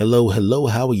Hello, hello.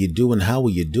 How are you doing? How are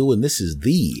you doing? This is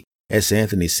the S.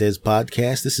 Anthony Says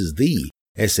podcast. This is the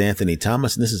S. Anthony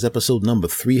Thomas, and this is episode number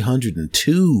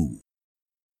 302.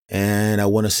 And I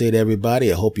want to say to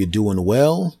everybody, I hope you're doing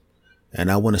well.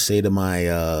 And I want to say to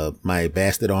my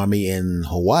bastard army in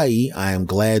Hawaii, I am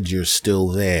glad you're still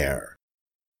there.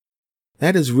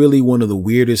 That is really one of the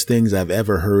weirdest things I've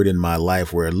ever heard in my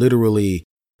life, where literally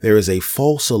there is a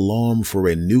false alarm for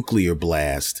a nuclear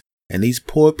blast. And these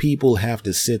poor people have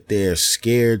to sit there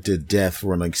scared to death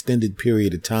for an extended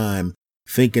period of time,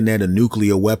 thinking that a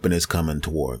nuclear weapon is coming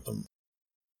toward them.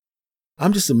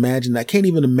 I'm just imagining, I can't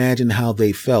even imagine how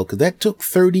they felt, because that took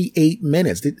 38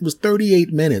 minutes. It was 38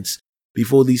 minutes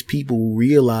before these people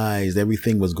realized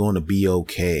everything was going to be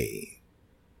okay.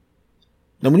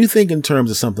 Now, when you think in terms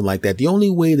of something like that, the only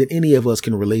way that any of us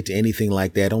can relate to anything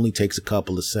like that only takes a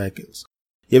couple of seconds.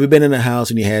 You ever been in a house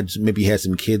and you had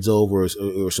some kids over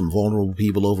or some vulnerable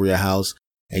people over your house,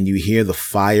 and you hear the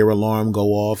fire alarm go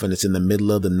off and it's in the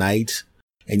middle of the night,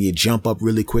 and you jump up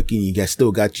really quick and you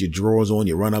still got your drawers on,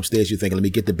 you run upstairs, you're thinking, let me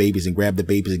get the babies and grab the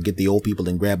babies and get the old people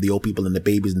and grab the old people and the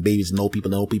babies and old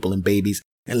people and old people and babies,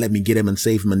 and let me get them and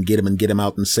save them and get them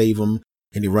out and save them.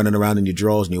 And you're running around in your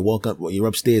drawers and you're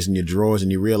upstairs in your drawers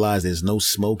and you realize there's no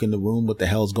smoke in the room. What the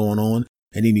hell's going on?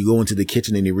 And then you go into the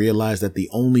kitchen and you realize that the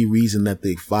only reason that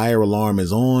the fire alarm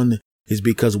is on is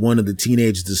because one of the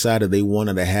teenagers decided they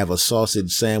wanted to have a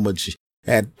sausage sandwich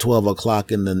at 12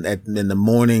 o'clock in the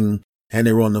morning, and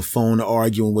they were on the phone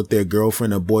arguing with their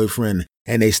girlfriend or boyfriend,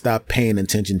 and they stopped paying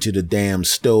attention to the damn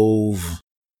stove.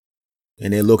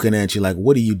 And they're looking at you like,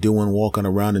 what are you doing walking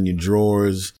around in your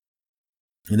drawers?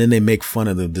 And then they make fun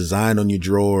of the design on your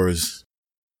drawers.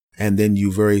 And then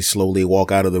you very slowly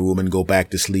walk out of the room and go back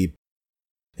to sleep,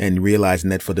 and realizing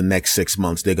that for the next 6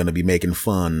 months, they're going to be making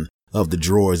fun of the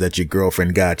drawers that your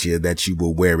girlfriend got you that you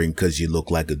were wearing because you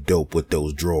look like a dope with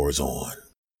those drawers on.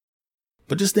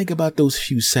 But just think about those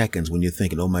few seconds when you're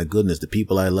thinking, oh my goodness, the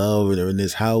people I love are in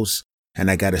this house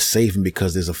and I got to save them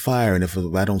because there's a fire. And if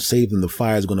I don't save them, the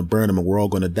fire is going to burn them and we're all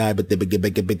going to die. But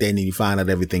then you find out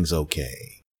everything's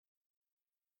okay.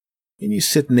 And you're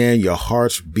sitting there, your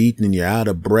heart's beating and you're out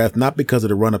of breath, not because of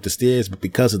the run up the stairs, but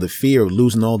because of the fear of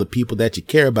losing all the people that you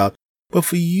care about. But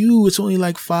for you, it's only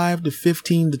like 5 to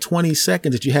 15 to 20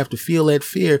 seconds that you have to feel that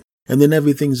fear, and then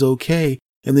everything's okay.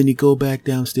 And then you go back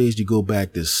downstairs, you go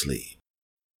back to sleep.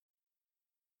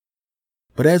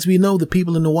 But as we know, the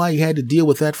people in Hawaii had to deal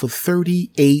with that for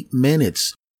 38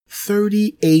 minutes.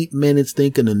 38 minutes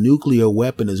thinking a nuclear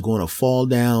weapon is going to fall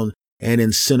down and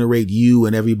incinerate you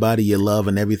and everybody you love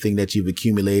and everything that you've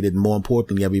accumulated. And more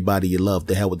importantly, everybody you love,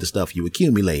 the hell with the stuff you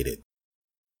accumulated.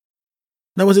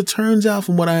 Now, as it turns out,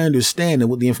 from what I understand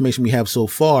and what the information we have so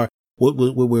far, what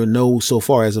we know so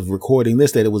far as of recording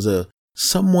this, that it was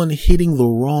someone hitting the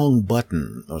wrong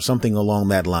button or something along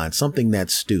that line, something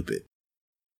that's stupid.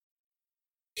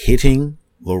 Hitting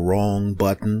the wrong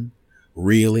button?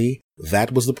 Really?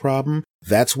 That was the problem?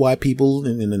 That's why people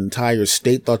in an entire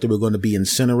state thought they were going to be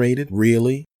incinerated?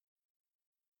 Really?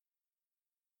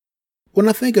 When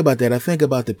I think about that, I think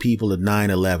about the people at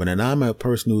 9/11, and I'm a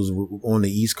person who's on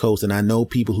the East Coast, and I know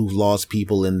people who've lost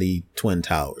people in the Twin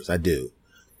Towers. I do.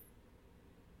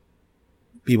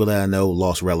 People that I know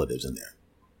lost relatives in there.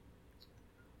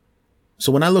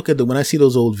 So when I see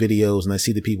those old videos and I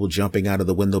see the people jumping out of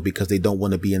the window because they don't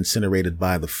want to be incinerated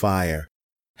by the fire,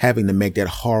 having to make that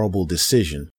horrible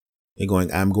decision, they're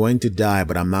going, I'm going to die,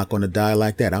 but I'm not going to die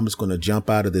like that. I'm just going to jump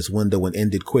out of this window and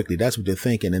end it quickly. That's what they're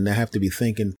thinking. And they have to be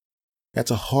thinking, that's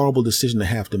a horrible decision to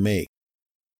have to make.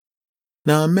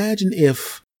 Now imagine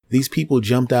if these people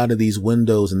jumped out of these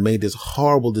windows and made this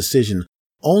horrible decision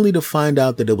only to find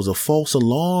out that it was a false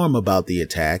alarm about the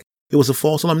attack. It was a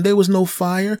false alarm. There was no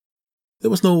fire. There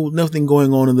was nothing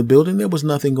going on in the building. There was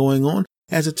nothing going on.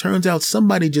 As it turns out,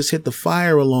 somebody just hit the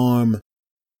fire alarm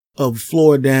of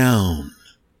floor down.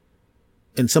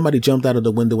 And somebody jumped out of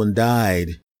the window and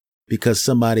died because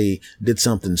somebody did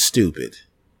something stupid.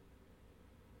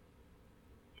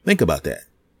 Think about that.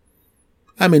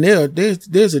 I mean,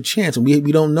 there's a chance, and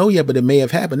we don't know yet, but it may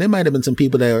have happened. There might have been some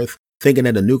people that are thinking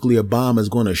that a nuclear bomb is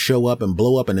going to show up and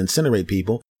blow up and incinerate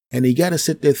people. And you got to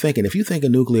sit there thinking, if you think a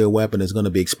nuclear weapon is going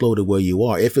to be exploded where you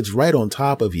are, if it's right on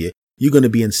top of you, you're going to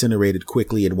be incinerated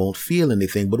quickly and won't feel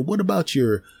anything. But what about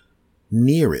you're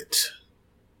near it?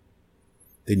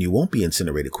 Then you won't be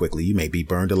incinerated quickly. You may be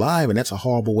burned alive, and that's a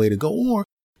horrible way to go. Or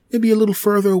maybe a little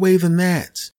further away than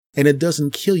that, and it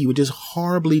doesn't kill you. It just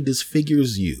horribly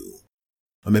disfigures you.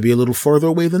 Or maybe a little further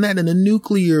away than that, and a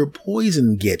nuclear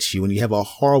poison gets you, and you have a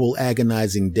horrible,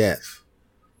 agonizing death.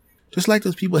 Just like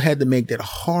those people had to make that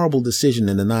horrible decision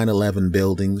in the 9/11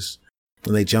 buildings,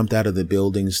 when they jumped out of the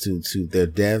buildings to their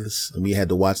deaths, and we had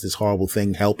to watch this horrible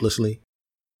thing helplessly.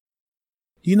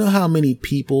 Do you know how many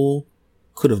people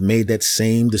could have made that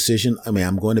same decision? I mean,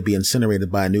 I'm going to be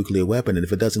incinerated by a nuclear weapon, and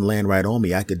if it doesn't land right on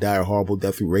me, I could die a horrible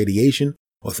death through radiation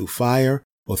or through fire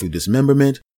or through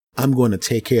dismemberment. I'm going to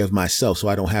take care of myself so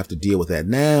I don't have to deal with that.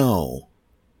 Now,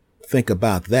 think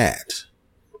about that.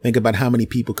 Think about how many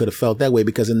people could have felt that way,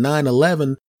 because in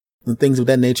 9/11 and things of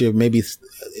that nature, maybe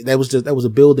that was a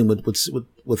building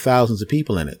with thousands of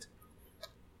people in it.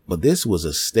 But this was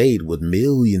a state with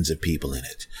millions of people in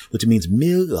it, which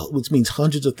means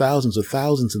hundreds of thousands or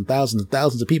thousands and thousands and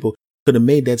thousands of people could have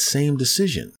made that same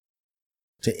decision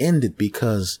to end it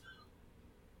because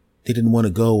they didn't want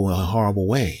to go a horrible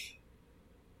way.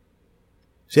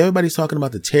 See, everybody's talking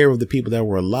about the terror of the people that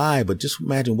were alive, but just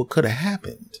imagine what could have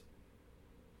happened.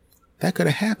 That could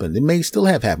have happened. It may still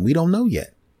have happened. We don't know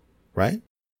yet, right?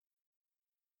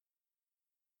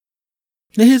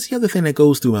 Now, here's the other thing that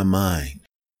goes through my mind.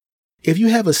 If you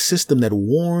have a system that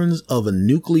warns of a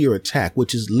nuclear attack,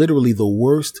 which is literally the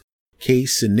worst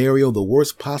case scenario, the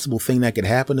worst possible thing that could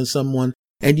happen to someone,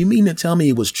 and you mean to tell me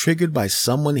it was triggered by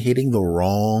someone hitting the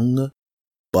wrong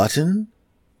button?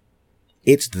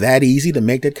 It's that easy to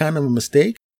make that kind of a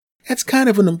mistake? That's kind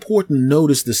of an important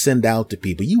notice to send out to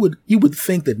people. You would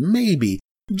think that maybe,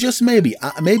 just maybe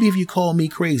if you call me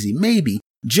crazy, maybe,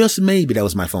 just maybe, that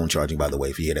was my phone charging, by the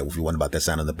way, if you hear that, if you wonder about that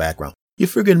sound in the background. You're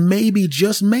figuring maybe,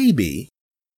 just maybe,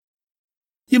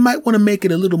 you might want to make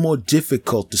it a little more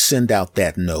difficult to send out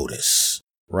that notice,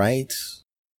 right?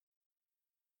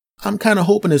 I'm kind of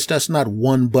hoping it's just not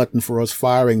one button for us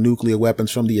firing nuclear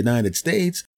weapons from the United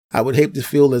States. I would hate to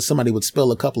feel that somebody would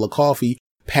spill a cup of coffee,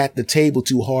 pat the table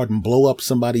too hard, and blow up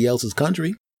somebody else's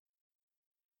country.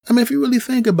 I mean, if you really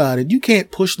think about it, you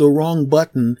can't push the wrong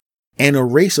button and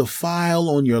erase a file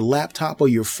on your laptop or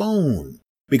your phone.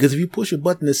 Because if you push a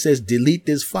button that says delete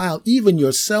this file, even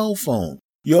your cell phone,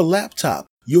 your laptop,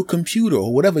 your computer,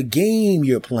 or whatever game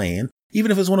you're playing,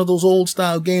 even if it's one of those old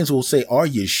style games, will say, are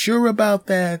you sure about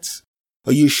that?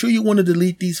 Are you sure you want to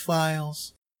delete these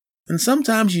files? And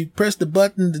sometimes you press the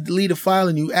button to delete a file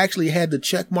and you actually had the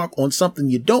check mark on something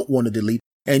you don't want to delete.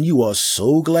 And you are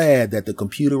so glad that the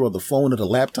computer or the phone or the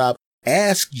laptop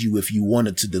asked you if you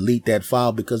wanted to delete that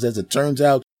file, because as it turns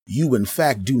out, you in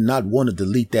fact do not want to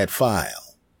delete that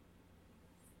file.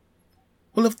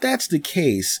 Well, if that's the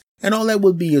case, and all that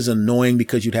would be is annoying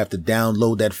because you'd have to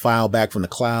download that file back from the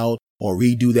cloud or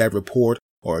redo that report,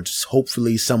 or just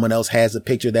hopefully someone else has a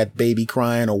picture of that baby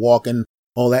crying or walking,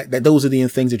 all that those are the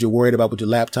things that you're worried about with your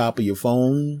laptop or your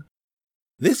phone.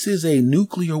 This is a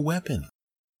nuclear weapon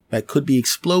that could be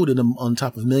exploded on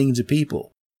top of millions of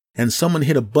people. And someone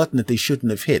hit a button that they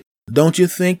shouldn't have hit. Don't you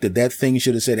think that thing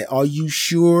should have said, are you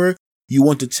sure you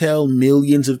want to tell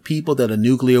millions of people that a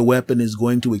nuclear weapon is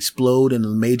going to explode in a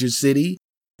major city?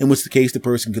 In which the case the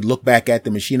person could look back at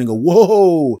the machine and go,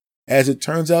 whoa, as it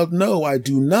turns out, no, I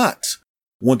do not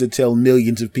want to tell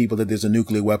millions of people that there's a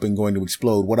nuclear weapon going to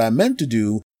explode. What I meant to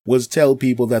do was tell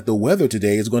people that the weather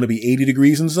today is going to be 80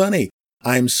 degrees and sunny.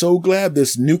 I'm so glad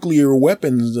this nuclear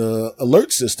weapons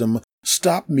alert system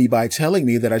stopped me by telling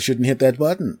me that I shouldn't hit that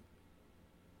button.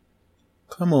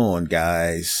 Come on,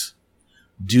 guys.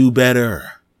 Do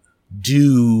better.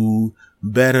 Do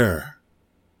better.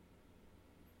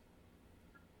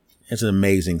 It's an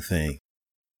amazing thing.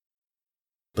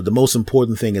 But the most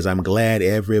important thing is I'm glad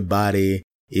everybody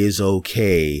is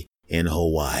okay in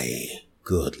Hawaii.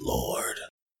 Good Lord.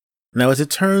 Now, as it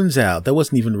turns out, that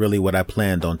wasn't even really what I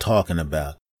planned on talking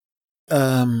about.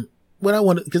 What I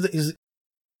wanted, because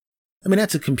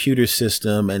that's a computer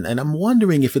system, and I'm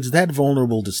wondering if it's that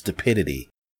vulnerable to stupidity.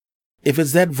 If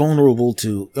it's that vulnerable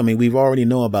to, we've already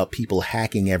know about people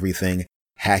hacking everything,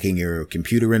 hacking your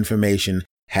computer information,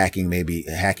 hacking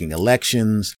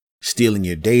elections, stealing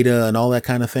your data and all that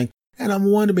kind of thing. And I'm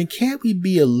wondering, can't we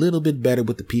be a little bit better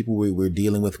with the people we're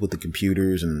dealing with the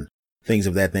computers and things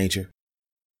of that nature?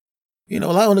 A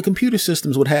lot on the computer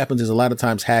systems, what happens is a lot of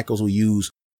times hackers will use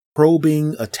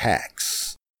probing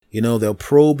attacks. They'll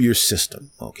probe your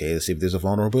system. Okay, let's see if there's a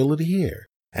vulnerability here.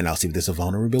 And I'll see if there's a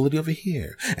vulnerability over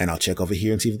here. And I'll check over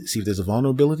here and see if there's a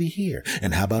vulnerability here.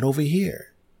 And how about over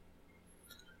here?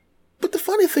 But the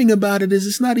funny thing about it is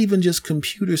it's not even just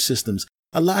computer systems.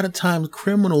 A lot of times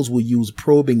criminals will use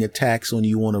probing attacks on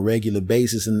you on a regular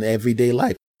basis in everyday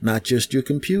life, not just your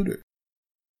computer.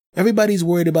 Everybody's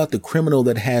worried about the criminal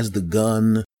that has the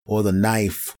gun or the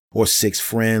knife or 6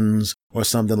 friends or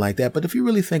something like that. But if you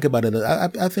really think about it,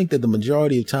 I think that the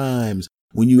majority of times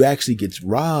when you actually get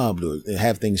robbed or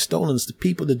have things stolen, it's the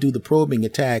people that do the probing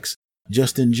attacks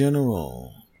just in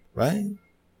general, right?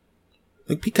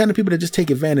 Like kind of people that just take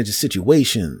advantage of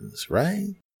situations,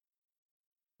 right?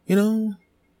 You know,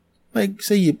 like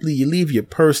say you leave your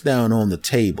purse down on the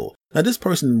table. Now this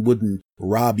person wouldn't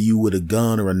rob you with a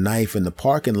gun or a knife in the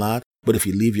parking lot, but if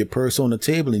you leave your purse on the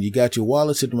table and you got your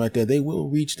wallet sitting right there, they will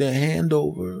reach their hand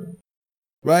over,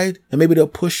 right? And maybe they'll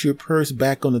push your purse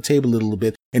back on the table a little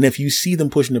bit. And if you see them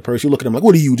pushing the purse, you look at them like,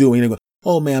 what are you doing? And they go,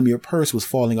 oh, ma'am, your purse was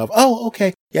falling off. Oh,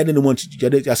 okay. Yeah, I didn't want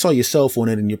you. I saw your cell phone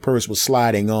and your purse was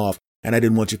sliding off. And I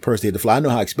didn't want your purse there to fly. I know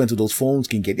how expensive those phones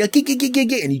can get.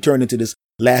 And you turn into this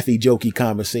laughy, jokey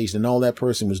conversation. And all that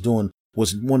person was doing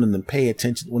was wanting to pay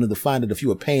attention, wanted to find out if you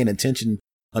were paying attention,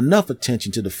 enough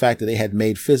attention to the fact that they had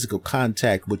made physical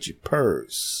contact with your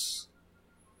purse.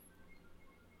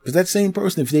 Because that same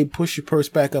person, if they push your purse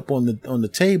back up on the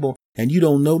table and you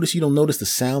don't notice the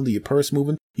sound of your purse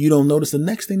moving, you don't notice, the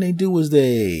next thing they do is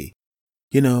they,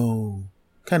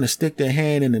 kind of stick their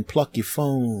hand in and pluck your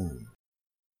phone.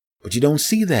 But you don't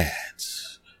see that,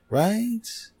 right?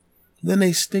 Then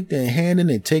they stick their hand in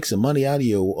and take some money out of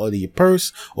your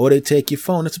purse, or they take your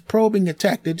phone. It's a probing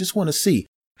attack. They just want to see,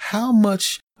 how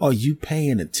much are you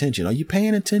paying attention? Are you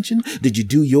paying attention? Did you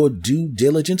do your due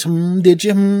diligence? Did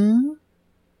you?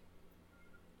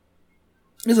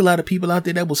 There's a lot of people out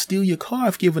there that will steal your car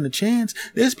if given a chance.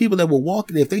 There's people that will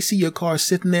walk, if they see your car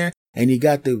sitting there and you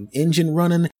got the engine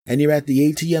running and you're at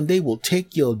the ATM, they will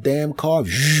take your damn car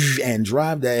and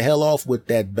drive the hell off with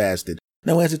that bastard.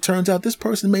 Now, as it turns out, this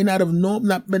person may not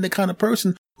been the kind of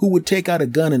person who would take out a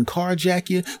gun and carjack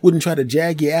you, wouldn't try to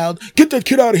jag you out. Get that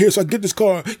kid out of here so I can get this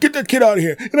car. Get that kid out of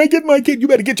here. And I get my kid. You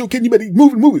better get your kid. You better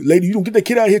move it. Lady, you don't get that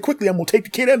kid out of here quickly. I'm going to take the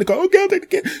kid out of the car. Okay, I'll take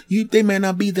the kid. They may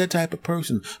not be that type of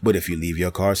person. But if you leave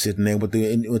your car sitting there with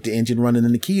the engine running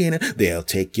and the key in it, they'll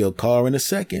take your car in a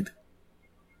second.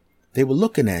 They were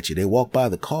looking at you. They walk by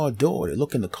the car door. They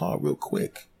look in the car real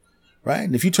quick. Right?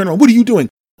 And if you turn around, what are you doing?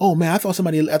 Oh man, I thought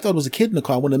it was a kid in the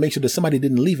car. I wanted to make sure that somebody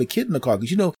didn't leave a kid in the car.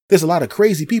 Because there's a lot of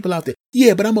crazy people out there.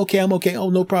 Yeah, but I'm okay.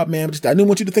 Oh, no problem, man. I didn't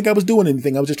want you to think I was doing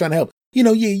anything. I was just trying to help. Yeah,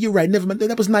 you're right. Never mind.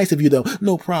 That was nice of you though.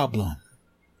 No problem.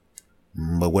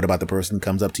 But what about the person who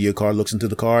comes up to your car, looks into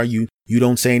the car? You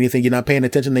don't say anything. You're not paying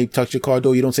attention. They touch your car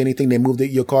door. You don't say anything. They move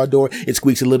your car door. It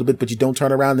squeaks a little bit, but you don't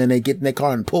turn around. Then they get in their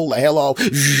car and pull the hell off.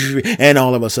 And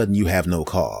all of a sudden you have no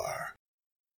car.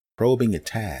 Probing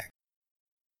attack.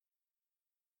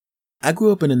 I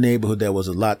grew up in a neighborhood that was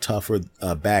a lot tougher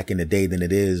back in the day than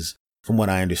it is from what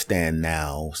I understand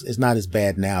now. It's not as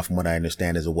bad now from what I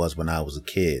understand as it was when I was a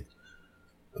kid.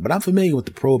 But I'm familiar with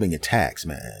the probing attacks,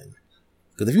 man.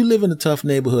 Because if you live in a tough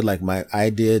neighborhood like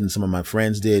I did and some of my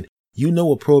friends did, you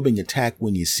know a probing attack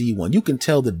when you see one. You can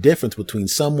tell the difference between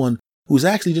someone who's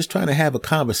actually just trying to have a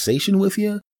conversation with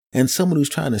you and someone who's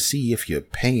trying to see if you're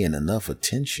paying enough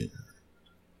attention.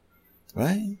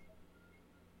 Right?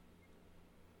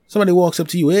 Somebody walks up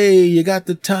to you, hey, you got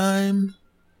the time?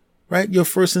 Right? Your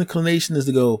first inclination is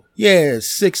to go, yeah, it's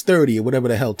 6:30 or whatever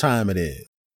the hell time it is.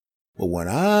 But when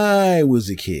I was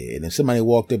a kid and somebody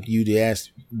walked up to you to ask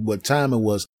what time it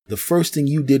was, the first thing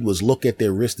you did was look at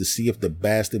their wrist to see if the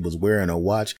bastard was wearing a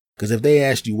watch. Because if they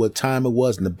asked you what time it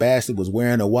was and the bastard was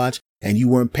wearing a watch and you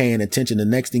weren't paying attention, the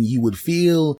next thing you would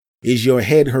feel is your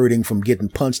head hurting from getting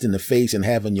punched in the face and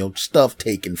having your stuff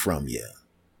taken from you.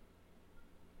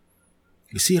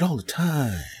 You see it all the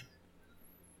time.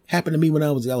 Happened to me when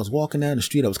I was walking down the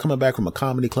street. I was coming back from a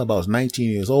comedy club. I was 19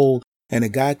 years old. And a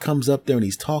guy comes up there and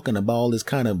he's talking about all this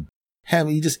kind of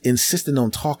he just insisting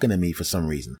on talking to me for some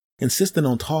reason.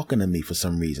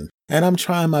 And I'm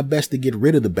trying my best to get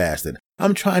rid of the bastard.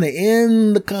 I'm trying to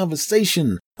end the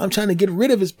conversation. I'm trying to get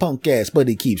rid of his punk ass, but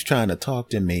he keeps trying to talk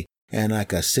to me. And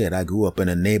like I said, I grew up in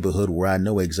a neighborhood where I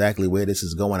know exactly where this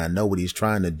is going. I know what he's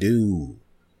trying to do.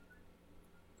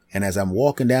 And as I'm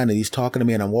walking down and he's talking to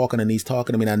me and I'm walking and he's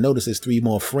talking to me and I notice there's 3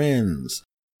 more friends.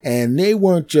 And they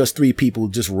weren't just 3 people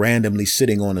just randomly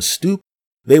sitting on a stoop.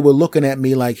 They were looking at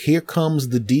me like, here comes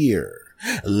the deer.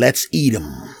 Let's eat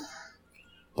him.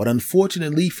 But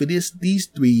unfortunately for these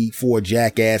 3-4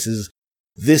 jackasses,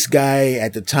 this guy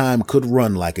at the time could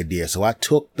run like a deer. So I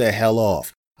took the hell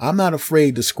off. I'm not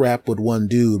afraid to scrap with one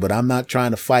dude, but I'm not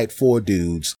trying to fight 4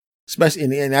 dudes.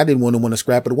 Especially, and I didn't want to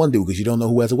scrap with one dude because you don't know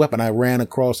who has a weapon. I ran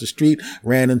across the street,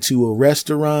 ran into a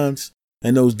restaurant,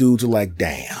 and those dudes were like,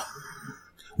 damn,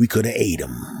 we could have ate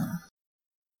him.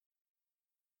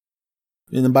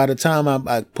 And then by the time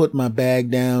I put my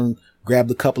bag down,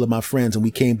 grabbed a couple of my friends, and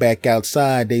we came back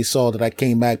outside, they saw that I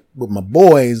came back with my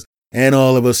boys, and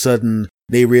all of a sudden,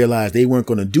 they realized they weren't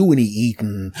going to do any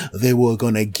eating. They were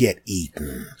going to get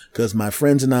eaten. Because my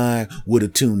friends and I would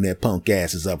have tuned their punk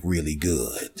asses up really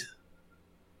good.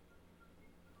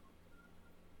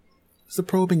 It's a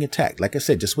probing attack. Like I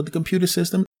said, just with the computer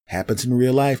system, happens in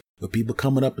real life with people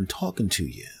coming up and talking to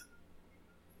you.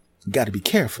 You got to be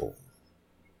careful.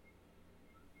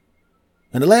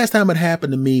 And the last time it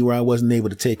happened to me where I wasn't able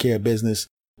to take care of business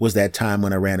was that time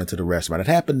when I ran into the restaurant. It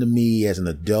happened to me as an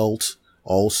adult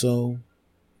also.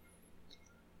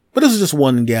 But this was just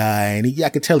one guy, and I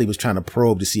could tell he was trying to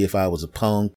probe to see if I was a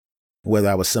punk, whether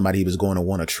I was somebody he was going to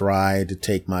want to try to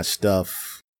take my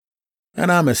stuff. And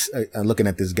I'm looking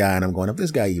at this guy, and I'm going, if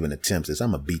this guy even attempts this,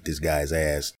 I'm going to beat this guy's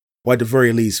ass. Or at the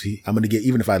very least, I'm going to get,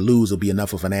 even if I lose, it'll be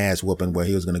enough of an ass whooping where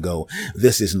he was going to go,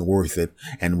 this isn't worth it,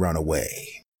 and run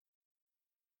away.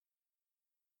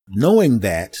 Knowing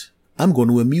that, I'm going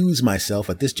to amuse myself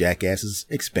at this jackass's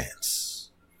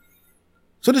expense.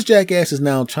 So this jackass is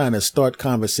now trying to start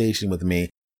conversation with me,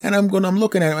 and I'm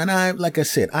looking at him, and like I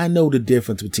said, I know the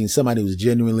difference between somebody who's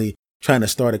genuinely trying to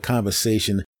start a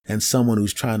conversation and someone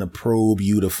who's trying to probe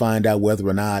you to find out whether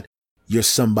or not you're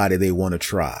somebody they want to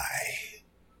try.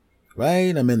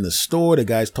 Right? I'm in the store, the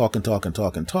guy's talking.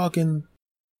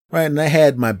 Right? And I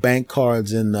had my bank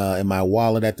cards in my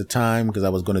wallet at the time because I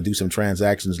was going to do some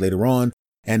transactions later on.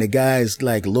 And the guy's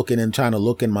like looking and trying to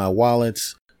look in my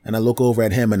wallets. And I look over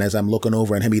at him, and as I'm looking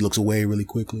over at him, he looks away really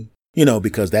quickly. You know,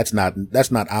 because that's not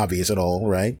obvious at all,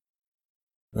 right?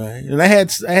 Right. And I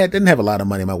didn't have a lot of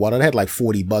money in my wallet. I had like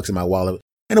 $40 in my wallet,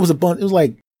 and it was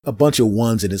like a bunch of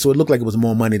ones in it. So it looked like it was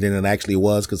more money than it actually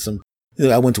was, because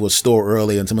I went to a store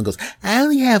earlier and someone goes, I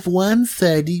only have one,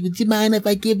 sir. Would you mind if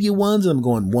I give you ones? And I'm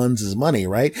going, ones is money,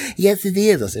 right? Yes, it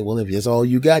is. I said, well, if that's all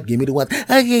you got, give me the one.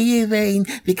 Okay, you're right.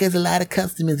 Because a lot of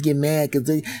customers get mad because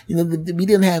we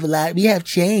didn't have a lot. We have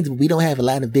change, but we don't have a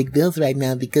lot of big bills right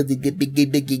now because they get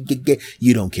big.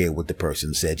 You don't care what the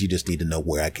person said. You just need to know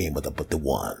where I came with the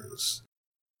ones.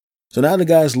 So now the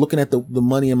guy's looking at the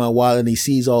money in my wallet, and he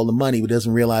sees all the money, but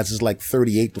doesn't realize it's like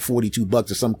 $38 to $42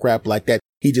 or some crap like that.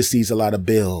 He just sees a lot of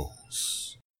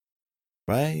bills.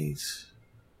 Right?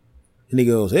 And he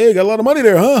goes, hey, got a lot of money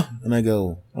there, huh? And I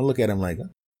look at him like,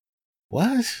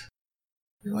 what?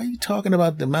 Why are you talking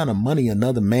about the amount of money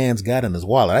another man's got in his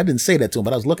wallet? I didn't say that to him,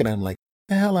 but I was looking at him like,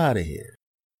 the hell out of here.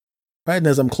 Right? And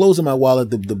as I'm closing my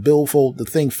wallet, the billfold, the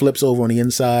thing flips over on the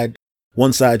inside.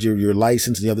 One side, your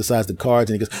license, and the other side's the cards.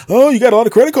 And he goes, oh, you got a lot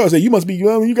of credit cards there. You must be,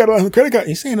 you got a lot of credit cards.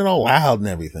 He's saying it all loud and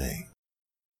everything.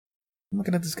 I'm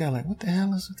looking at this guy like, what the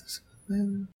hell is this?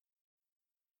 Man?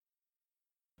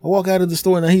 I walk out of the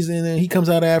store, and he's in there. He comes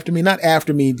out after me, not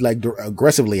after me, like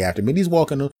aggressively after me. He's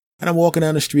walking, and I'm walking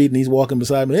down the street, and he's walking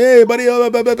beside me. Hey, buddy, blah,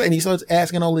 blah, blah, and he starts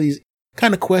asking all of these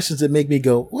kind of questions that make me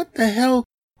go, what the hell?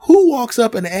 Who walks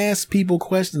up and asks people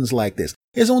questions like this?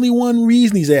 There's only one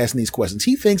reason he's asking these questions.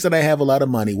 He thinks that I have a lot of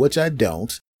money, which I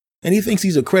don't. And he thinks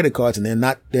these are credit cards, and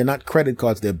they're not credit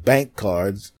cards, they're bank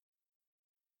cards.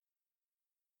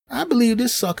 I believe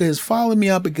this sucker is following me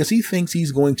out because he thinks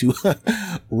he's going to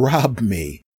rob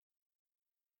me.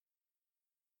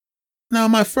 Now,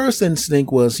 my first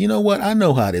instinct was, you know what? I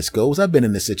know how this goes. I've been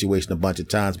in this situation a bunch of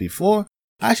times before.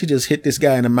 I should just hit this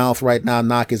guy in the mouth right now,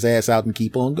 knock his ass out, and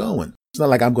keep on going. It's not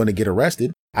like I'm going to get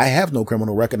arrested. I have no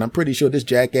criminal record. I'm pretty sure this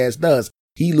jackass does.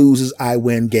 He loses, I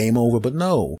win, game over. But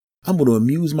no, I'm going to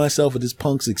amuse myself at this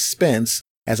punk's expense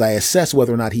as I assess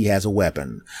whether or not he has a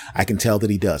weapon. I can tell that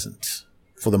he doesn't,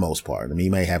 for the most part. I mean, he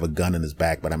may have a gun in his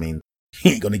back, but I mean,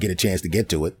 he ain't going to get a chance to get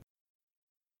to it.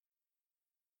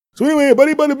 So anyway,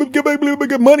 buddy,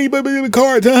 get money,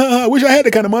 cards. I wish I had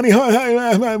that kind of money.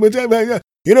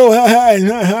 You know,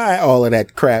 all of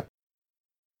that crap.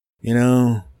 You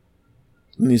know,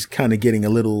 and he's kind of getting a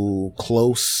little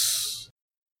close.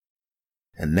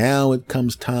 And now it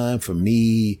comes time for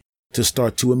me to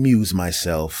start to amuse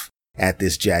myself at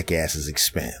this jackass's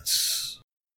expense.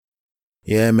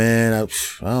 Yeah, man, I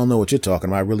don't know what you're talking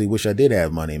about. I really wish I did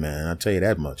have money, man. I'll tell you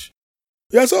that much.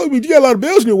 Yeah, so you got a lot of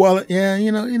bills in your wallet. Yeah,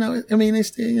 you know, I mean,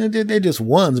 they're just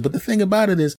ones. But the thing about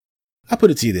it is, I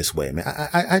put it to you this way, man.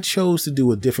 I chose to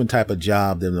do a different type of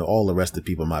job than all the rest of the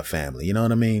people in my family. You know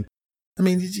what I mean? I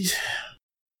mean,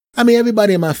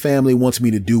 everybody in my family wants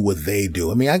me to do what they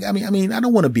do. I mean, I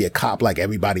don't want to be a cop like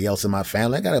everybody else in my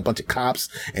family. I got a bunch of cops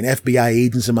and FBI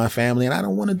agents in my family, and I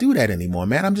don't want to do that anymore,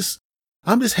 man. I'm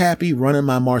just happy running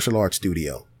my martial arts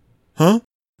studio. Huh?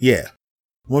 Yeah.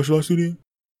 Martial arts studio?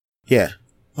 Yeah.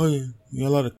 Oh yeah. You got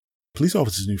a lot of police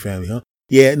officers in your family, huh?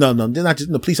 Yeah. No, they're not just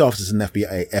the police officers and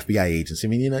FBI agents. I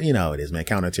mean, you know how it is, man.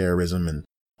 Counterterrorism and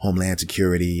Homeland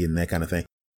Security and that kind of thing.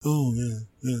 Oh yeah.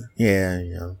 Yeah,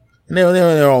 you know. And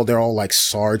they're all like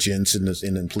sergeants in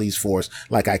the police force.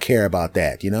 Like I care about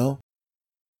that, you know?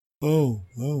 Oh,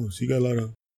 so you got a lot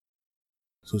of,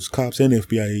 so it's cops and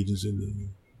FBI agents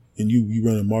and you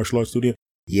run a martial arts studio?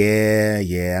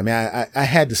 Yeah. I mean, I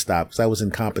had to stop because I was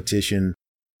in competition,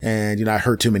 and I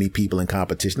hurt too many people in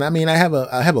competition. I mean, I have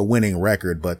a winning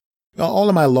record, but all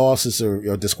of my losses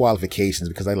are disqualifications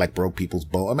because I broke people's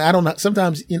bones. I mean, I don't know.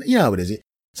 Sometimes you know how it is.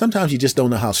 Sometimes you just don't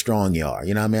know how strong you are.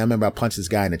 You know what I mean? I remember I punched this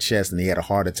guy in the chest and he had a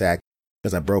heart attack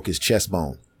because I broke his chest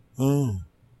bone. Oh,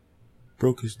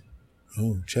 broke his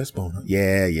chest bone. Huh?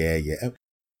 Yeah.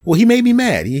 Well, he made me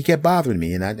mad. He kept bothering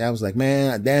me, and I was like,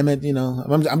 man, damn it,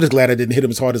 I'm just glad I didn't hit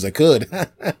him as hard as I could.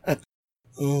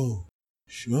 Oh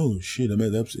shit, I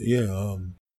made upset. Yeah.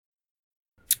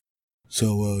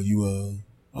 So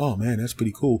oh man, that's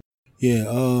pretty cool.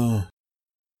 Yeah.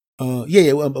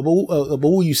 Yeah. But what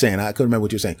were you saying? I couldn't remember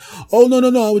what you were saying. Oh no.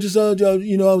 I was just I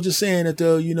was just saying that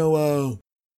you know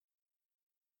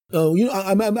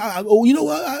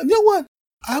what?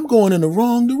 I'm going in the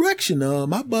wrong direction.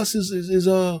 My bus is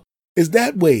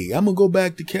that way. I'm gonna go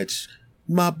back to catch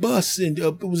my bus, and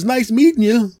it was nice meeting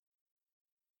you.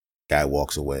 Guy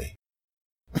walks away.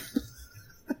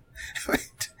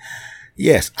 Right.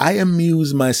 Yes, I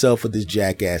amuse myself at this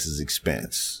jackass's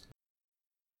expense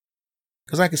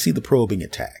because I can see the probing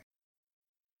attack.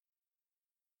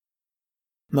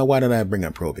 Now, why did I bring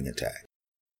up probing attack?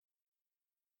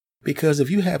 Because if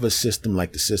you have a system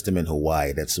like the system in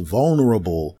Hawaii that's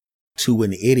vulnerable to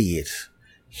an idiot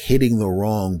hitting the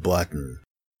wrong button,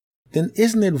 then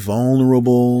isn't it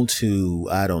vulnerable to,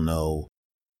 I don't know,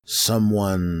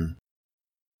 someone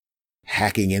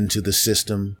hacking into the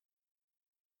system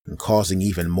and causing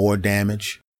even more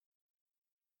damage?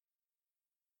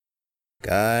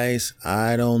 Guys,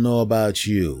 I don't know about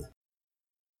you,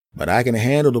 but I can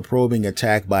handle the probing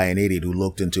attack by an idiot who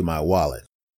looked into my wallet.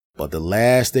 But the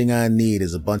last thing I need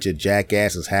is a bunch of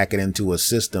jackasses hacking into a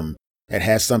system that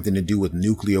has something to do with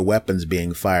nuclear weapons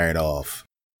being fired off.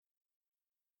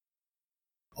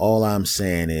 All I'm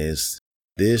saying is,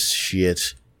 this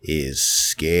shit is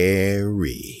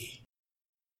scary.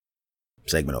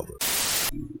 Segment over.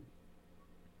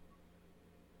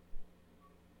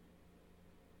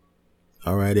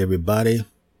 All right, everybody.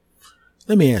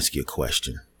 Let me ask you a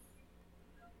question.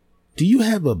 Do you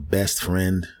have a best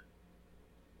friend?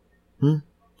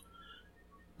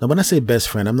 Now, when I say best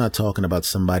friend, I'm not talking about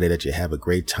somebody that you have a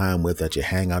great time with, that you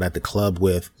hang out at the club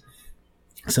with,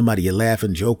 somebody you laugh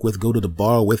and joke with, go to the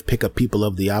bar with, pick up people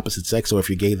of the opposite sex, or if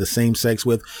you're gay, the same sex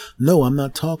with. No, I'm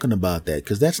not talking about that,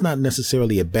 because that's not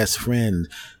necessarily a best friend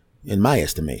in my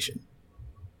estimation.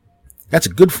 That's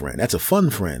a good friend. That's a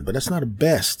fun friend, but that's not a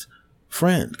best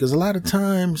friend, because a lot of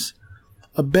times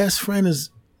a best friend is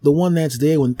the one that's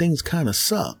there when things kind of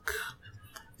suck.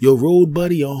 Your road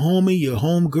buddy, your homie, your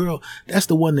home girl, that's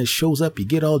the one that shows up. You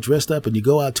get all dressed up and you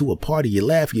go out to a party, you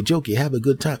laugh, you joke, you have a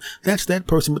good time. That's that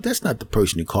person, but that's not the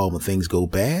person you call when things go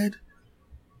bad.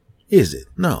 Is it?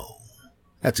 No.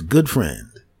 That's a good friend.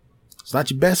 It's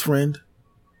not your best friend.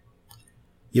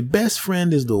 Your best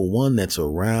friend is the one that's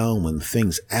around when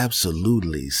things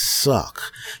absolutely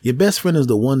suck. Your best friend is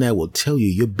the one that will tell you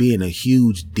you're being a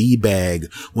huge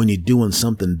D-bag when you're doing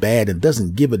something bad and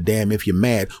doesn't give a damn if you're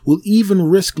mad, will even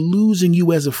risk losing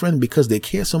you as a friend because they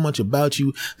care so much about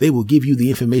you, they will give you the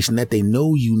information that they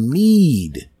know you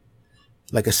need.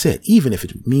 Like I said, even if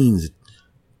it means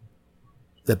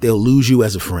that they'll lose you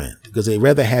as a friend, because they'd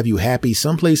rather have you happy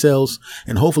someplace else,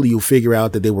 and hopefully you'll figure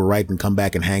out that they were right and come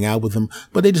back and hang out with them,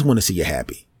 but they just want to see you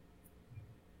happy.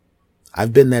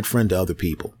 I've been that friend to other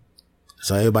people.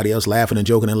 So everybody else laughing and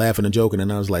joking,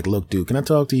 and I was like, look, dude, can I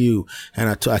talk to you? And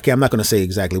I'm not going to say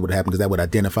exactly what happened because that would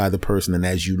identify the person. And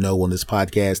as you know, on this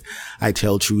podcast, I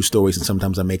tell true stories and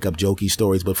sometimes I make up jokey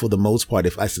stories. But for the most part,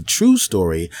 if it's a true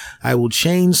story, I will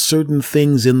change certain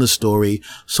things in the story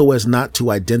so as not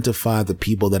to identify the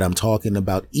people that I'm talking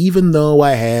about, even though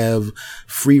I have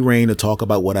free reign to talk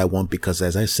about what I want. Because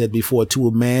as I said before, to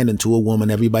a man and to a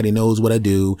woman, everybody knows what I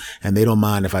do and they don't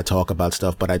mind if I talk about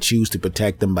stuff, but I choose to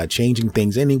protect them by changing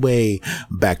things anyway.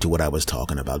 Back to what I was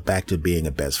talking about, back to being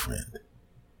a best friend.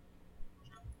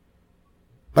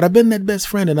 But I've been that best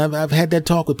friend, and I've had that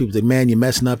talk with people. Say, man, you're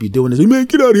messing up, you're doing this. Hey, man,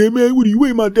 get out of here, man. What are you,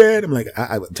 ain't my dad? I'm like,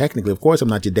 I technically, of course, I'm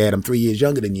not your dad. I'm 3 years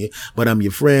younger than you, but I'm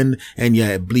your friend, and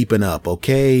you're bleeping up,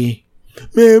 okay?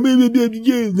 Man,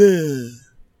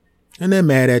 and they're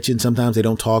mad at you, and sometimes they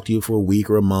don't talk to you for a week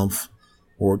or a month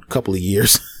or a couple of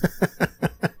years.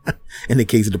 In the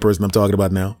case of the person I'm talking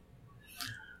about now.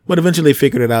 But eventually they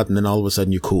figured it out, and then all of a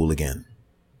sudden you're cool again.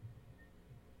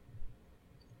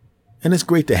 And it's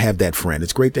great to have that friend.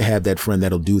 It's great to have that friend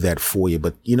that'll do that for you.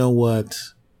 But you know what?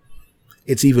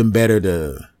 It's better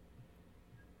to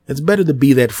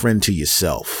be that friend to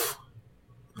yourself.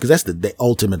 Because that's the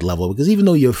ultimate level. Because even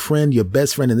though your friend, your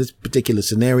best friend in this particular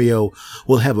scenario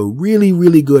will have a really,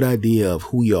 really good idea of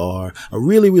who you are, a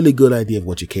really, really good idea of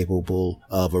what you're capable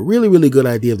of, a really, really good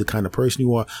idea of the kind of person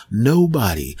you are,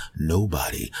 nobody knows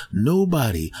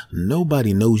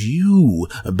you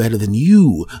better than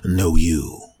you know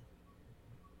you.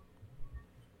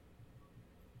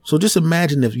 So just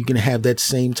imagine if you can have that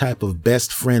same type of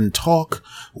best friend talk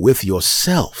with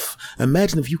yourself.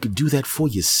 Imagine if you could do that for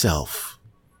yourself.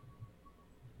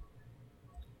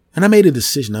 And I made a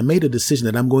decision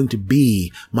that I'm going to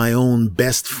be my own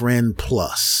best friend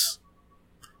plus.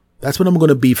 That's what I'm going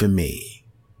to be for me.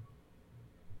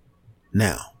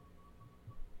 Now,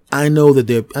 I know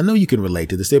you can relate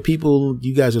to this. There are people,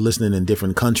 you guys are listening in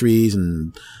different countries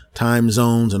and time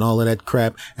zones and all of that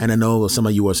crap. And I know some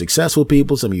of you are successful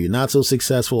people. Some of you are not so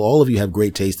successful. All of you have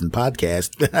great taste in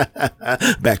podcasts.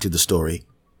 Back to the story.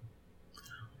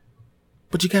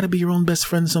 But you got to be your own best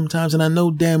friend sometimes. And I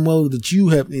know damn well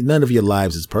that none of your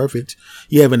lives is perfect.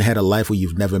 You haven't had a life where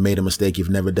you've never made a mistake. You've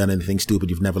never done anything stupid.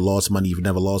 You've never lost money. You've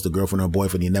never lost a girlfriend or a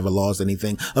boyfriend. You never lost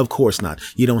anything. Of course not.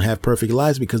 You don't have perfect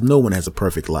lives because no one has a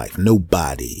perfect life.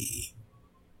 Nobody.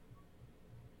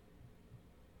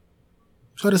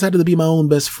 So I decided to be my own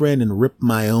best friend and rip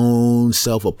my own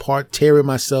self apart, tearing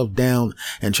myself down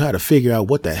and try to figure out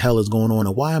what the hell is going on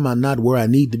and why am I not where I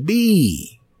need to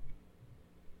be?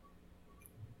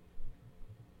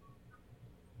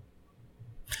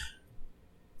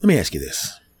 Let me ask you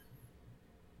this.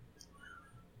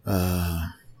 No,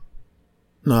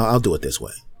 I'll do it this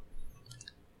way.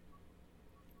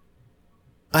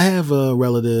 I have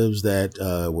relatives that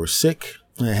were sick.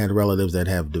 I had relatives that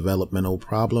have developmental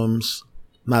problems.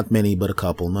 Not many, but a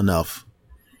couple, enough.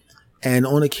 And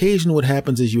on occasion, what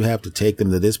happens is you have to take them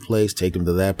to this place, take them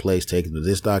to that place, take them to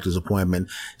this doctor's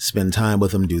appointment, spend time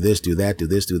with them, do this, do that, do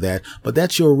this, do that. But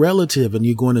that's your relative, and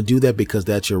you're going to do that because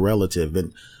that's your relative.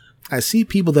 And I see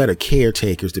people that are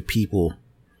caretakers to people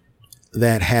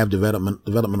that have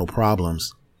developmental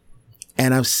problems.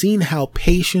 And I've seen how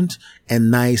patient and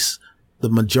nice the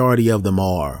majority of them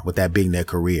are, with that being their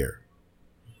career.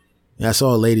 And I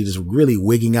saw a lady just really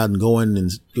wigging out and going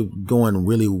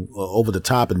really over the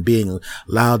top and being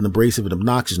loud and abrasive and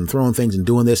obnoxious and throwing things and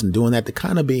doing this and doing that. The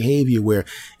kind of behavior where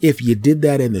if you did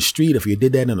that in the street, if you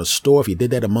did that in a store, if you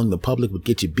did that among the public, would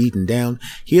get you beaten down.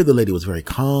 Here, the lady was very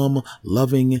calm,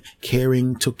 loving,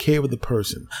 caring, took care of the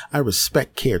person. I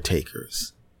respect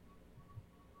caretakers.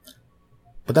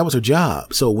 But that was her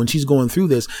job. So when she's going through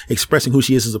this, expressing who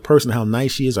she is as a person, how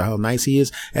nice she is or how nice he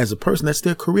is as a person, that's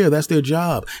their career. That's their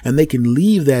job. And they can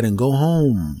leave that and go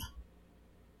home.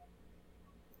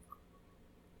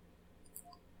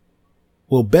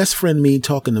 Well, best friend me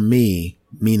talking to me,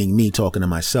 meaning me talking to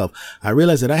myself, I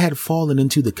realized that I had fallen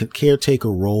into the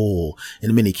caretaker role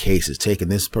in many cases, taking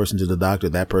this person to the doctor,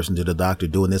 that person to the doctor,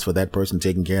 doing this for that person,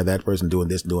 taking care of that person, doing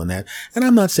this, doing that. And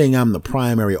I'm not saying I'm the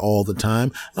primary all the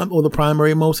time, or the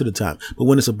primary most of the time. But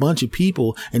when it's a bunch of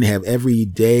people and you have every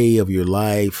day of your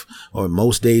life or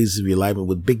most days of your life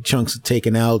with big chunks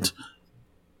taken out,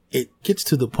 it gets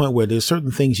to the point where there's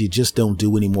certain things you just don't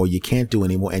do anymore. You can't do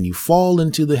anymore. And you fall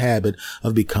into the habit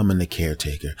of becoming a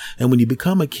caretaker. And when you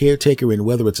become a caretaker, and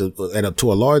whether it's to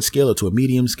a large scale or to a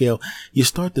medium scale, you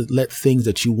start to let things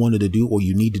that you wanted to do or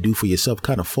you need to do for yourself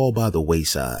kind of fall by the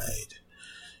wayside.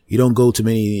 You don't go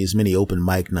to as many open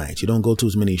mic nights. You don't go to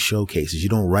as many showcases. You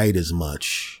don't write as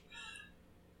much.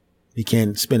 You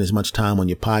can't spend as much time on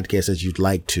your podcast as you'd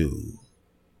like to.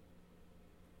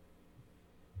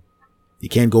 You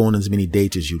can't go on as many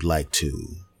dates as you'd like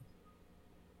to.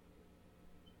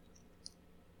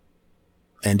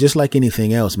 And just like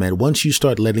anything else, man, once you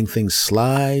start letting things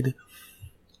slide,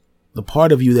 the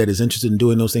part of you that is interested in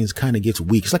doing those things kind of gets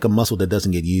weak. It's like a muscle that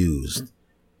doesn't get used.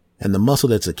 And the muscle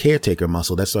that's a caretaker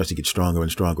muscle, that starts to get stronger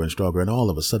and stronger and stronger. And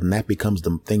all of a sudden, that becomes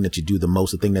the thing that you do the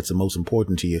most, the thing that's the most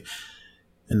important to you.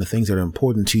 And the things that are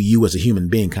important to you as a human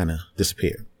being kind of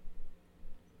disappear.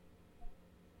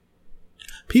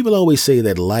 People always say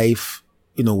that life,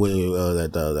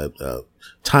 that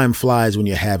time flies when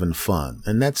you're having fun.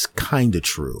 And that's kind of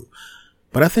true.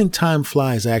 But I think time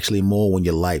flies actually more when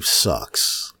your life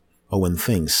sucks, or when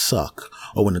things suck,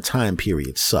 or when the time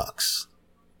period sucks.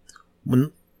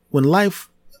 When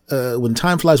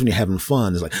time flies when you're having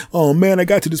fun, it's like, oh man, I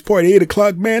got to this party at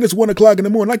 8:00. Man, it's 1:00 in the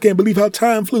morning. I can't believe how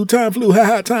time flew.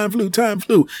 Ha, time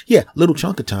flew. Yeah, little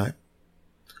chunk of time.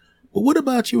 But what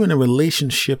about you in a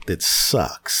relationship that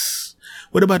sucks?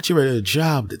 What about you at a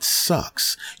job that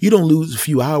sucks? You don't lose a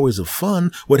few hours of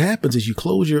fun. What happens is you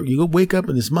go wake up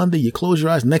and it's Monday, you close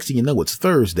your eyes. Next thing you know, it's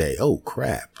Thursday. Oh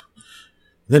crap.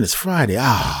 Then it's Friday. A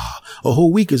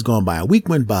whole week has gone by. A week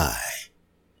went by.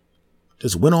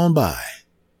 just went on by.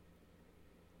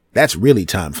 That's really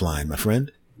time flying, my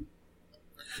friend.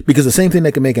 Because the same thing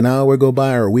that can make an hour go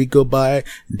by or a week go by,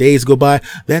 days go by,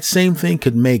 that same thing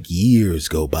could make years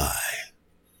go by.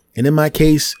 And in my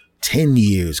case, 10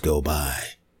 years go by.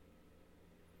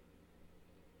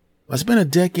 I spent a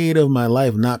decade of my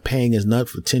life not paying as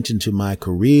much attention to my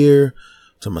career,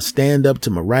 to my stand-up, to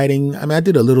my writing. I mean, I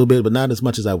did a little bit, but not as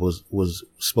much as I was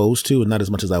supposed to, and not as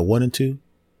much as I wanted to.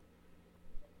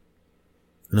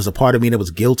 And there's a part of me that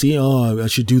was guilty. Oh, I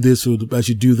should do this or I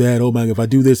should do that. Oh my, if I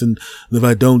do this and if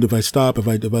I don't, if I stop, if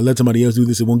I let somebody else do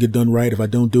this, it won't get done right. If I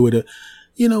don't do it,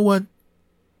 you know what?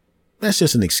 That's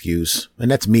just an excuse. And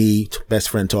that's me, best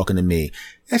friend talking to me.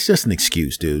 That's just an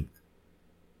excuse, dude.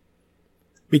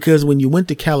 Because when you went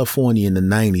to California in the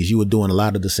 90s, you were doing a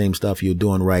lot of the same stuff you're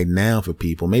doing right now for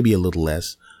people, maybe a little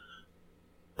less.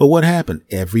 But what happened?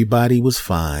 Everybody was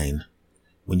fine.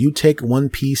 When you take one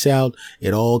piece out,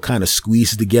 it all kind of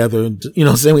squeezes together. You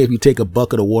know, same way if you take a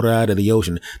bucket of water out of the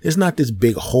ocean, there's not this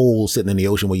big hole sitting in the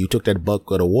ocean where you took that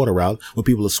bucket of water out where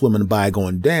people are swimming by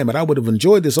going, damn it, I would have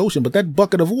enjoyed this ocean, but that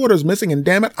bucket of water is missing and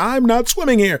damn it, I'm not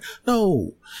swimming here.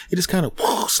 No, it just kind of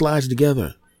slides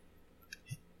together.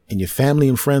 And your family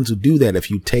and friends will do that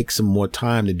if you take some more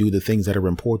time to do the things that are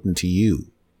important to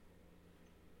you.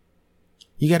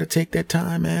 You got to take that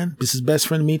time, man. This is best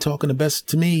friend me talking the best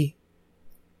to me.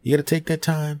 You got to take that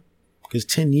time because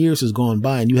 10 years has gone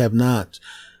by and you have not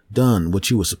done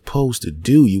what you were supposed to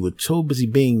do. You were so busy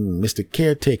being Mr.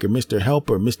 Caretaker, Mr.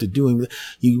 Helper, Mr. Doing.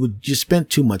 You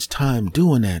spent too much time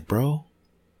doing that, bro.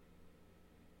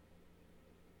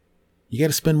 You got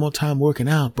to spend more time working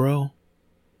out, bro.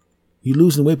 You're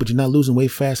losing weight, but you're not losing weight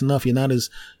fast enough. You're not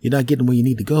getting where you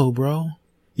need to go, bro.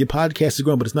 Your podcast is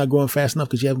growing, but it's not growing fast enough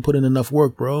because you haven't put in enough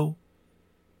work, bro.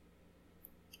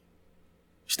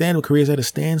 Stand-up career's at a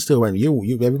standstill right now.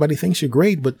 Everybody thinks you're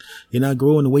great, but you're not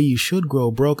growing the way you should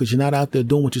grow, bro, because you're not out there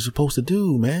doing what you're supposed to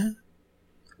do, man.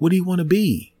 What do you want to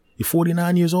be? You're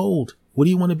 49 years old. What do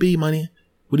you want to be, money?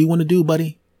 What do you want to do,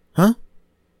 buddy? Huh?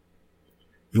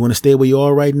 You want to stay where you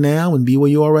are right now and be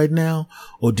where you are right now?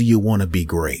 Or do you want to be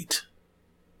great?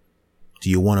 Do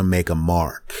you want to make a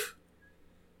mark?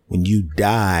 When you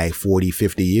die 40,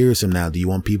 50 years from now, do you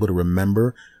want people to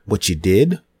remember what you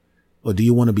did? Or do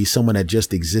you want to be someone that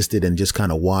just existed and just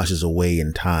kind of washes away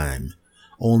in time?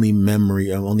 Only memory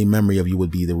of you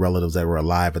would be the relatives that were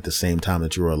alive at the same time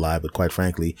that you were alive. But quite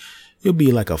frankly, you'll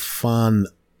be like a fond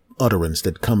utterance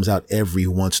that comes out every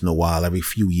once in a while, every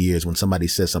few years when somebody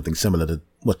says something similar to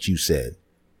what you said.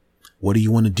 What do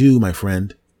you want to do, my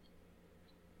friend?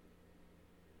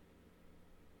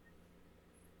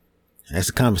 And that's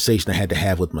a conversation I had to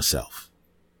have with myself.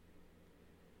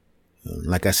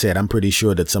 Like I said, I'm pretty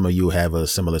sure that some of you have a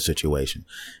similar situation.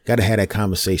 Got to have that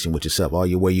conversation with yourself. Are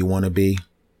you where you want to be?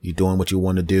 You doing what you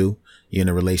want to do? You in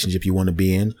a relationship you want to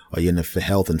be in? Are you in the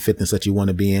health and fitness that you want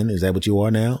to be in? Is that what you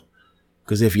are now?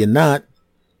 Because if you're not,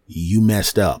 you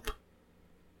messed up.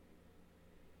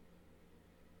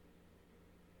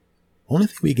 Only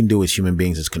thing we can do as human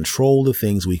beings is control the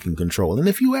things we can control. And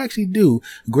if you actually do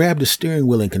grab the steering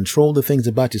wheel and control the things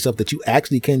about yourself that you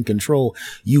actually can control,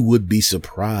 you would be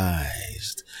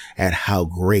surprised at how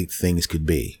great things could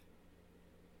be.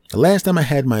 The last time I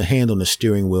had my hand on the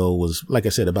steering wheel was, like I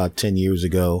said, about 10 years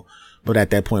ago. But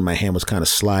at that point, my hand was kind of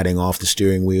sliding off the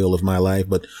steering wheel of my life.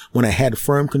 But when I had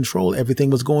firm control, everything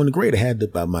was going great. I had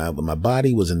my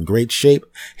body was in great shape,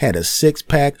 had a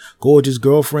 6-pack, gorgeous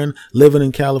girlfriend, living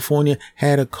in California,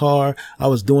 had a car. I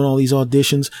was doing all these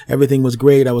auditions. Everything was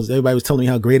great. Everybody was telling me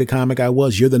how great a comic I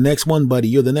was. You're the next one, buddy.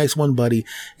 You're the next one, buddy.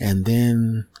 And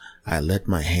then I let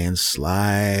my hand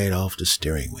slide off the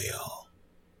steering wheel.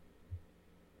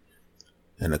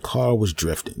 And the car was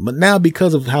drifting. But now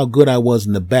because of how good I was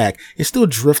in the back, it's still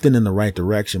drifting in the right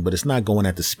direction, but it's not going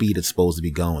at the speed it's supposed to be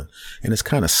going. And it's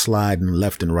kind of sliding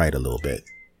left and right a little bit.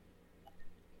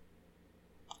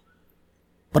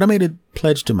 But I made a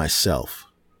pledge to myself.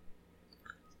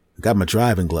 I got my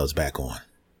driving gloves back on.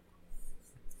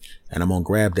 And I'm going to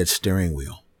grab that steering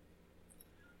wheel.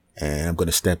 And I'm going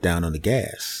to step down on the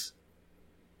gas.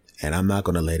 And I'm not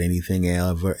going to let anything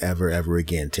ever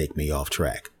again take me off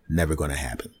track. Never going to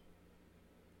happen.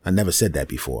 I never said that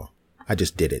before. I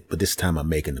just did it. But this time I'm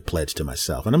making the pledge to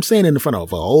myself. And I'm saying it in front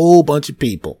of a whole bunch of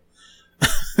people.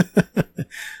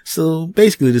 So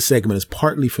basically this segment is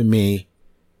partly for me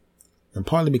and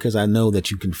partly because I know that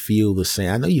you can feel the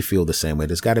same. I know you feel the same way.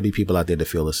 There's got to be people out there that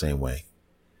feel the same way.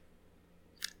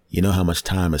 You know how much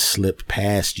time has slipped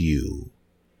past you.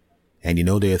 And you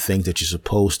know there are things that you're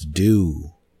supposed to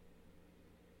do.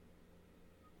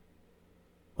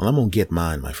 Well, I'm going to get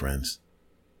mine, my friends.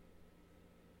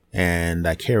 And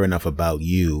I care enough about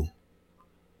you,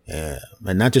 and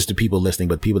not just the people listening,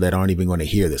 but people that aren't even going to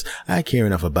hear this. I care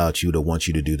enough about you to want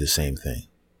you to do the same thing.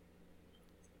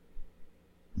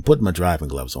 I'm putting my driving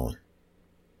gloves on,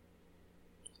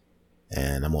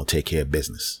 and I'm going to take care of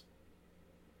business.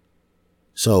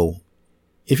 So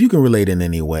if you can relate in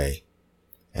any way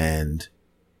and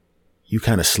you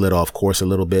kind of slid off course a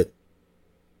little bit,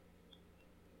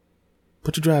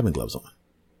 put your driving gloves on.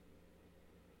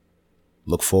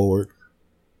 Look forward.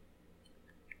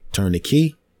 Turn the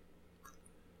key.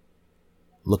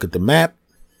 Look at the map.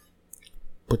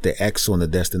 Put the X on the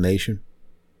destination.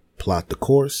 Plot the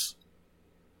course.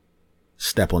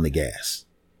 Step on the gas.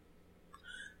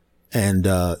 And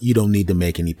you don't need to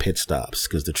make any pit stops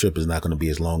because the trip is not going to be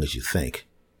as long as you think.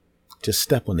 Just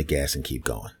step on the gas and keep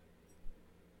going.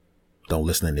 Don't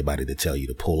listen to anybody to tell you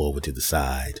to pull over to the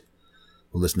side.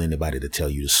 Don't listen to anybody to tell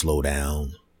you to slow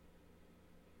down.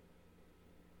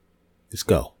 Just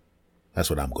go. That's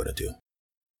what I'm going to do.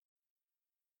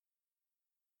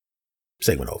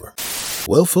 Segment over.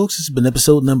 Well, folks, this has been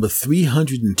episode number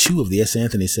 302 of the S.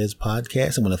 Anthony Says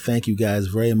podcast. I want to thank you guys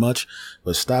very much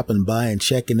for stopping by and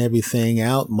checking everything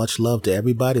out. Much love to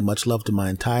everybody. Much love to my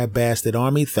entire bastard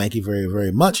army. Thank you very,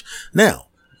 very much. Now,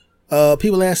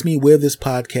 people ask me where this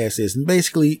podcast is, and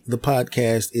basically the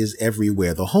podcast is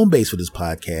everywhere. The home base for this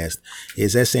podcast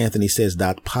is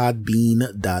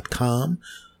santhonysays.podbean.com.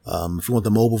 If you want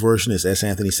the mobile version, it's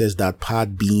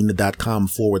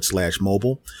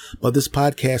santhonysays.podbean.com/mobile. But this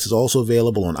podcast is also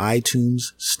available on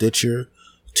iTunes, Stitcher,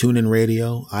 TuneIn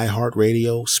Radio,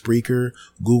 iHeartRadio, Spreaker,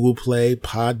 Google Play,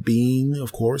 Podbean,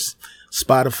 of course,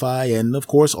 Spotify, and of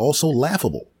course also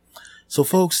Laughable. So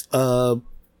folks,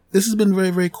 this has been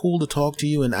very, very cool to talk to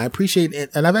you, and I appreciate it.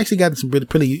 And I've actually gotten some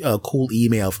pretty cool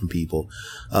email from people.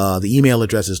 The email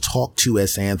address is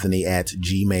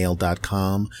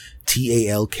talktosanthony@gmail.com,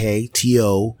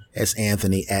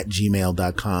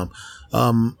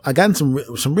 talktosanthony@gmail.com. I gotten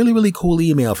some really, really cool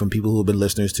email from people who have been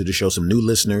listeners to the show, some new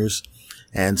listeners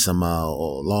and some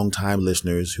long-time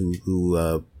listeners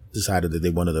who decided that they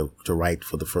wanted to write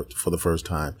for the first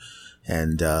time.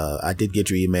 And I did get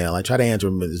your email. I try to answer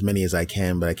them as many as I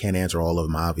can, but I can't answer all of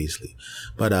them, obviously.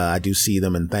 But I do see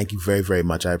them, and thank you very, very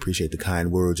much. I appreciate the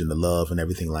kind words and the love and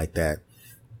everything like that.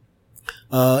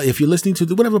 If you're listening to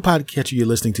whatever podcatcher you're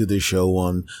listening to this show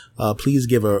on, please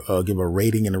give a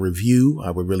rating and a review. I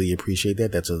would really appreciate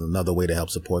that. That's another way to help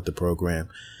support the program.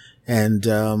 And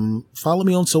follow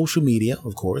me on social media,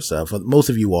 of course. For most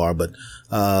of you are, but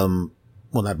well,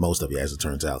 not most of you, as it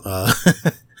turns out.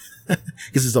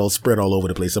 Because it's all spread all over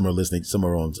the place. Some are listening, some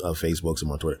are on Facebook, some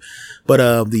are on Twitter.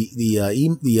 But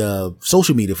the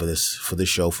social media for this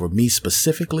show, for me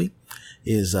specifically,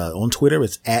 is on Twitter.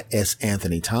 It's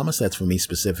 @SAnthonyThomas. That's for me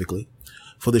specifically.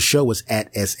 For the show, it's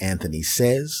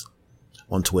 @SAnthonySays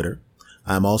on Twitter.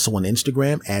 I'm also on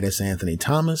Instagram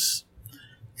 @SAnthonyThomas.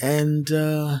 And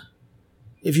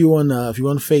if you're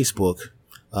on Facebook,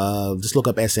 just look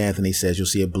up S. Anthony Says. You'll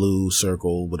see a blue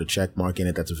circle with a check mark in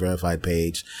it. That's a verified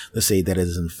page. Let's say that it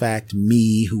is in fact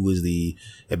me who is the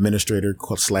administrator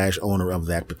 / owner of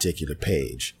that particular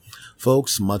page.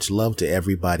 Folks, much love to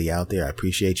everybody out there. I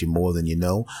appreciate you more than you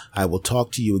know. I will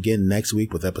talk to you again next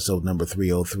week with episode number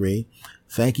 303.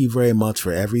 Thank you very much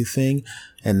for everything.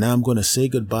 And now I'm going to say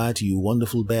goodbye to you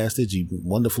wonderful bastards, you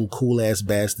wonderful cool-ass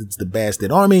bastards, the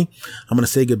Bastard Army. I'm going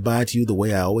to say goodbye to you the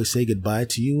way I always say goodbye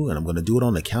to you, and I'm going to do it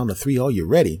on the count of 3. Are you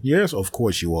ready? Yes, of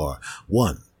course you are.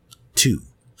 1, 2,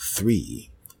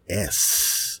 3.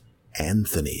 S.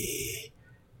 Anthony.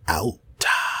 Out.